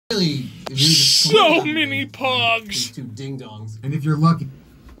Really, so many pogs. Two ding dongs. And if you're lucky.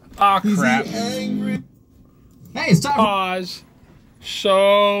 Ah, crap. Angry. Hey, it's time. Pause.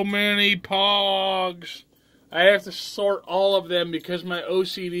 So many pogs. I have to sort all of them because my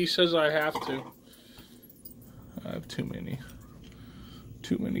OCD says I have to. I have too many.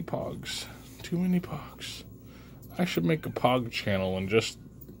 Too many pogs. Too many pogs. I should make a pog channel and just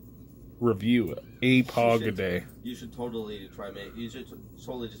review a pog a day. You should totally you should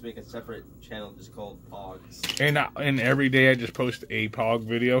totally just make a separate channel just called Pogs. And every day I just post a pog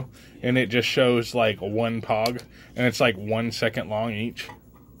video, and it just shows like one pog, and it's like 1 second long each.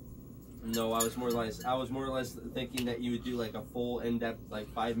 No, I was more or less thinking that you would do like a full in-depth like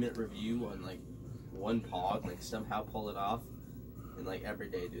 5-minute review on like one pog, like somehow pull it off, and like every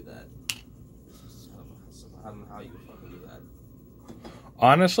day do that. I don't know how you would fucking do that.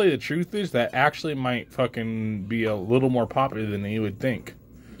 Honestly, the truth is that actually might fucking be a little more popular than you would think.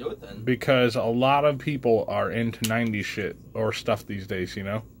 Do it then. Because a lot of people are into 90s shit or stuff these days, you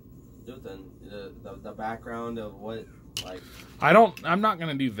know? Do it then. The background of what, like... I'm not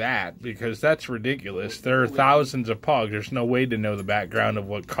going to do that because that's ridiculous. There are thousands of pogs. There's no way to know the background of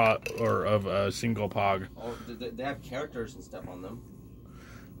of a single pog. Oh, they have characters and stuff on them.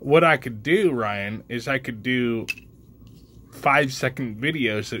 What I could do, Ryan, is I could do 5-second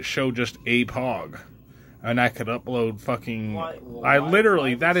videos that show just a pog, and I could upload fucking. Why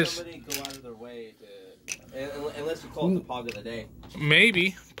that is. Somebody go out of their way to, unless you call it the pog of the day.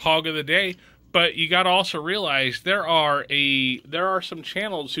 Maybe pog of the day, but you got to also realize there are some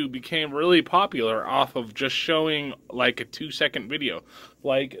channels who became really popular off of just showing like a 2-second video,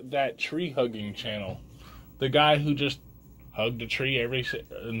 like that tree hugging channel, the guy who just hugged a tree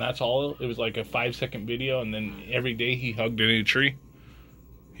and that's all. It was like a 5-second video, and then every day he hugged a new tree.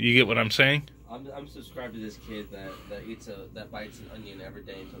 You get what I'm saying? I'm subscribed to this kid that bites an onion every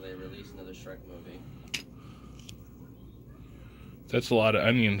day until they release another Shrek movie. That's a lot of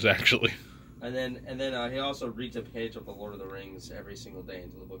onions, actually. And then he also reads a page of the Lord of the Rings every single day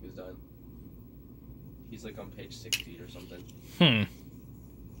until the book is done. He's like on page 60 or something.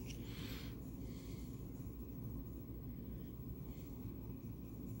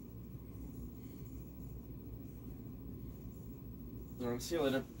 Alright, see you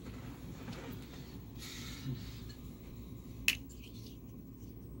later.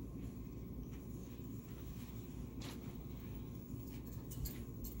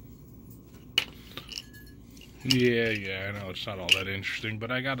 Yeah, I know it's not all that interesting,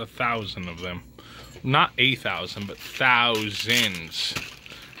 but I got 1,000 of them. Not 1,000, but thousands.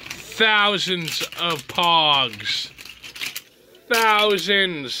 Thousands of pogs.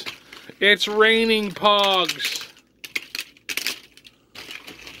 Thousands. It's raining pogs.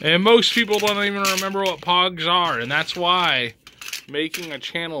 And most people don't even remember what pogs are, and that's why making a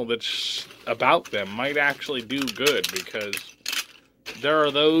channel that's about them might actually do good, because there are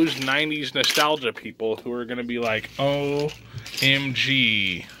those 90s nostalgia people who are going to be like, OMG.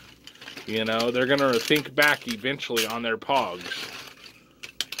 You know, they're going to think back eventually on their pogs.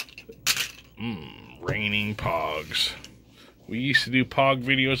 Raining pogs. We used to do pog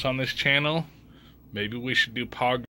videos on this channel. Maybe we should do pog